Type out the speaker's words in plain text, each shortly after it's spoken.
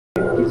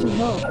Get some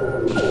help.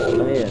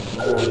 Oh yeah.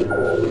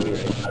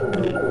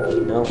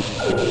 No.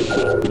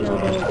 No,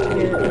 don't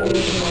get it.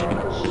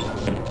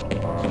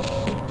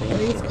 I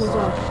think it's closed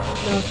off.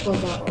 No, it's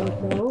closed off. Oh,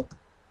 no.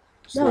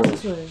 No, it's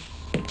this way.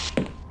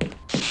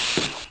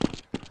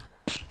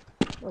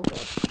 Oh god.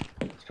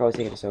 He's probably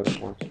taking a soda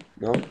once.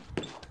 No?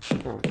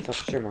 No, it's not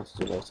for sure wants to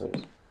do both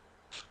sodas.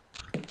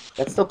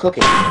 That's still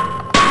cooking.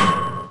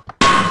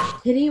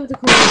 Hit it with the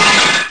corner.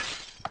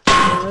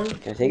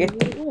 Can I take it?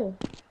 Yeah.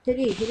 Hit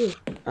it.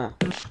 Ah.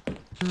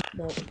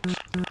 No.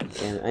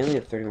 Damn it, I only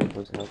have 31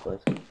 points of health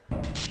left.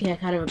 Yeah,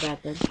 kind of a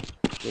bad thing.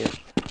 Yeah.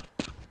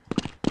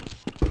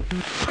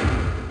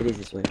 It is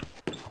this way.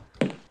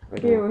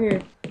 Right Here, now. we're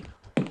here.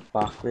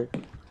 Bachman.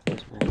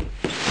 Where's my...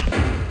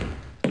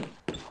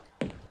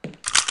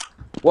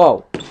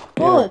 Whoa!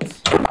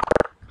 Bullets!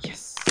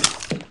 Yes!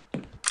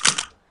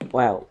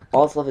 Wow,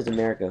 all that's left is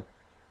America.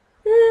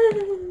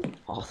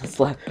 All that's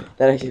left.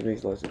 That actually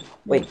makes a lot of sense.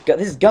 Wait,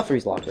 this is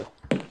Guthrie's locker.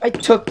 I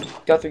took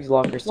Guthrie's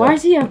locker stuff. Why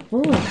does he have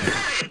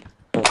bullets?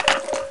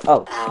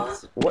 Oh.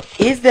 What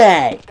is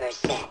that?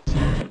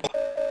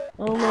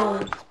 Oh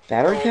no.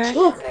 Battery pack?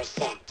 Look!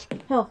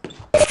 Health.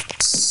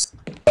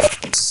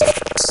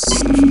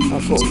 Oh,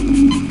 cool.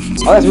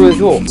 Oh, that's really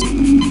cool.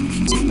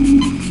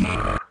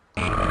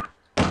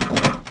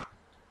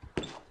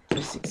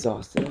 Just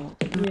exhausted.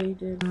 Yeah, you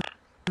did.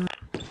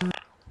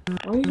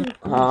 Why are you gonna...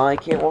 Oh, I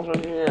can't wash my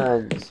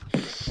hands.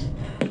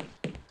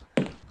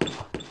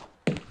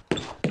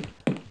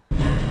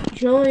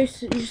 You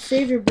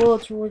save your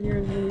bullets for when you're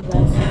in really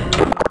bad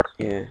situations.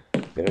 Yeah,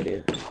 good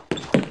idea.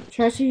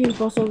 Try to see you can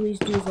bust over these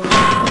dudes on.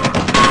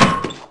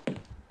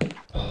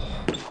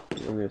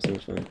 I'm gonna have so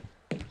much fun.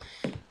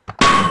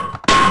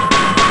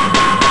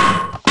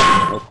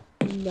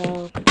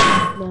 No,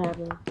 not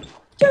happening.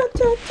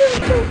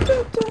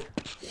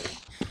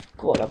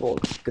 Cool, I got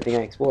bullets. Good thing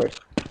I explored.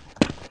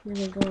 Oh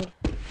my god.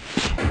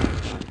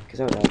 Because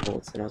I was out of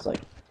bullets, and I was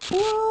like,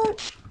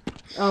 what?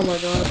 Oh my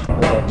god. I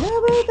was like, how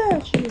about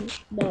that shit?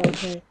 No,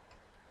 okay.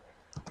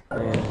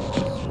 Man.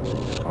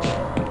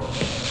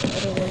 I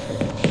don't like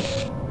it.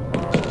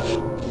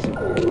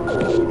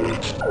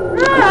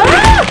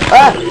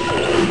 Ah!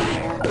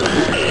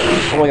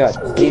 Oh my god.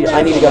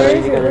 I need a gun, I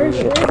need a gun, I need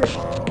a gun.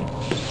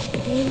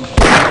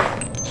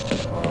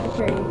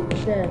 Okay,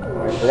 he's dead.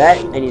 For that,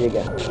 I need a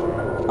gun.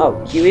 Oh,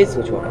 Q is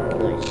switch weapon.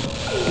 Nice.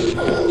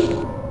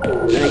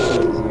 That makes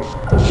things easier.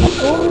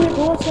 Go over there,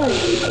 go outside.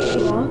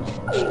 Lock.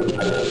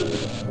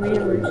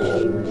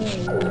 Re-emergency.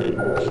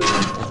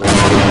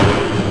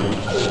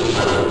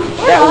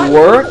 That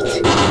worked?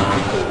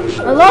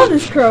 I love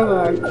this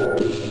crowbar. I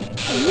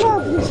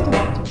love this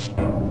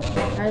doctor.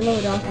 I love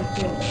a doctor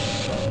too.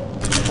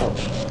 Oh.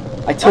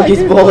 I took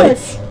his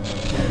bullets.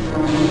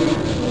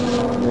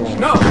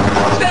 No!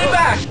 Stay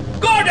back!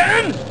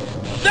 Gordon!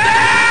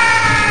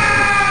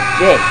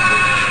 Shit.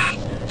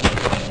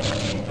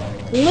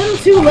 A little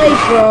too late,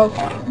 bro.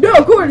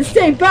 No, Gordon,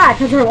 stay back!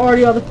 Because I'm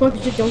already on the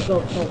fucking shit. Don't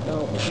go. Don't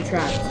go. You're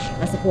trapped.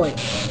 That's the point.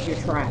 You're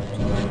trapped.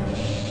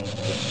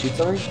 Shoot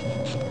something?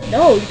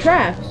 No, you're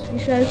trapped. You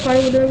gotta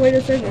find another way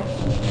to save it.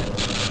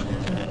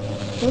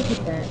 Don't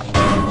hit that.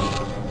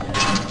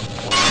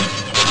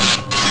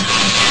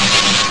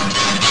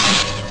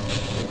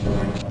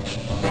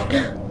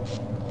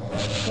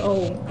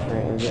 Oh.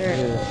 Alright,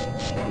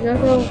 You gotta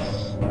go.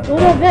 Go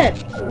to that vent.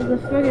 The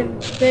fucking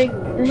thing.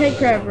 The head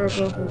crab broke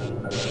open.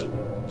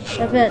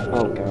 That vent.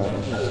 Oh god.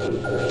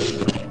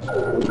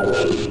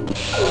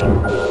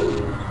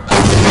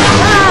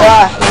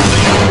 Ah!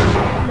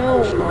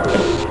 No.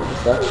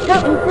 Stuck? No,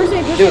 first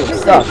aid, Dude,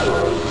 first stuck.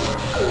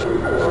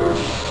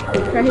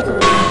 Try hit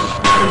something.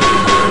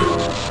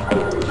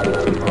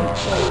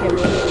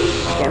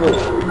 Can't move.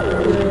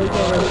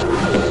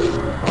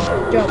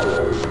 Jump.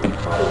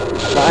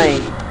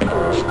 Dying.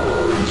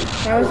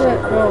 How is that?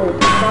 No,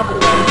 stop it.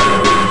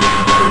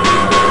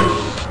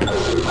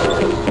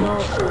 No.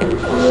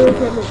 You really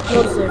can't move.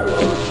 Close it.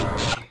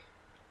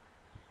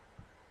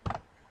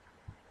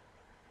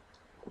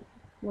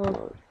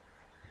 Well,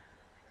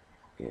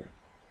 Yeah.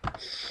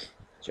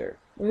 Sure.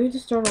 we need to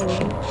start over.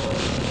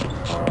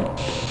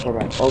 We're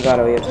back. Oh god,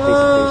 we have to face to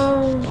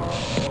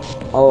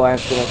face. Oh, I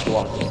have to go back to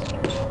walkers.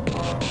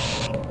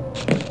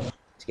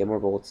 To get more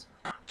bullets.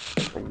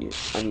 I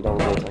need all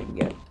the bullets I can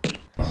get.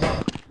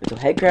 And so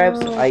head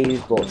crabs, I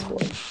use bullets for.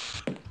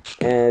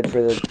 And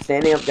for the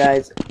standing up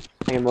guys,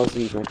 I can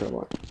mostly use my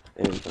crowbar.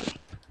 And I'm fine.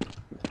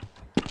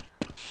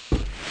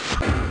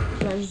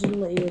 I just didn't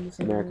let you in the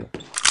same America.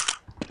 room.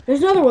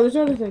 There's another one, there's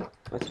another thing.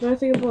 What? Another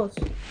thing of bullets.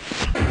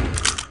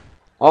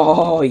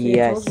 Oh See, I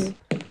yes. told you.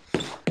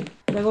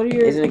 Now go to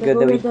your, Isn't it good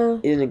that the...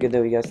 isn't it good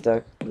that we got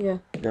stuck? Yeah.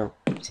 No.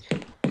 Now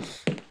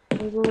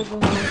go to the...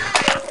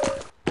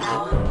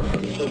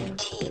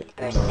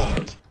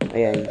 Oh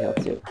yeah, I need help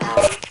too.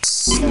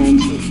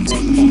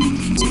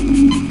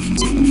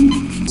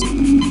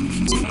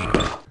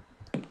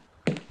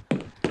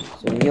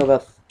 So we heal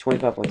about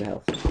 25 points of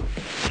health.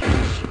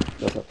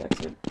 Those health packs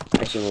in.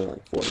 Actually only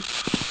like 40.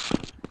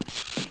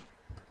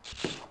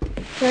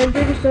 Try and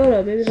drink a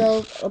soda. Maybe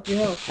that'll up your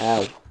health.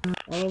 How?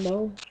 I don't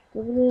know.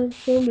 Go to the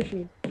soda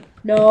machine.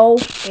 No,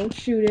 don't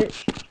shoot it.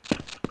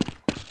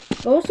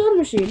 Go to the soda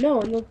machine. No,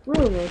 in the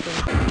room right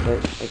there. But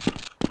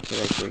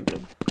should I drink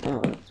them?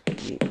 Oh, that's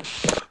pretty neat.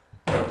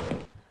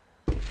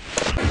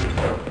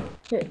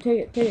 Take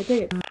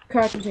it.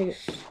 Crack and take it.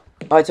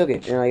 Oh, I took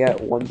it, and I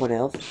got 1 point of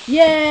health.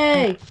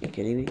 Yay! You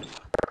kidding me?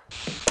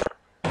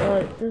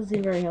 It doesn't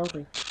seem very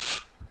healthy.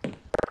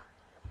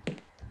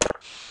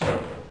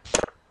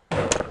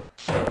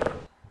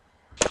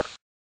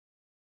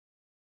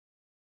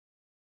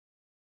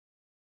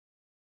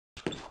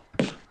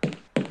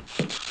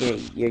 Yeah,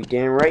 you're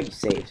damn right you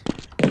saved.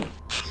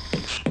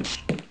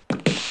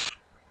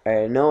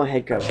 Alright, no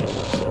head crabs going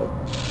up, so.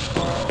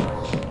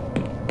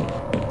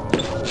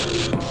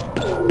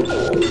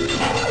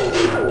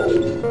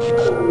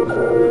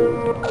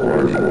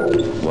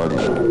 Warning, flood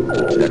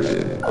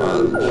detected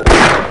on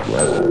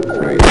level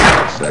 3,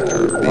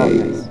 sector B. Oh,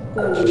 nice.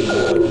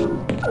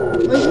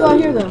 Where's you out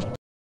here though?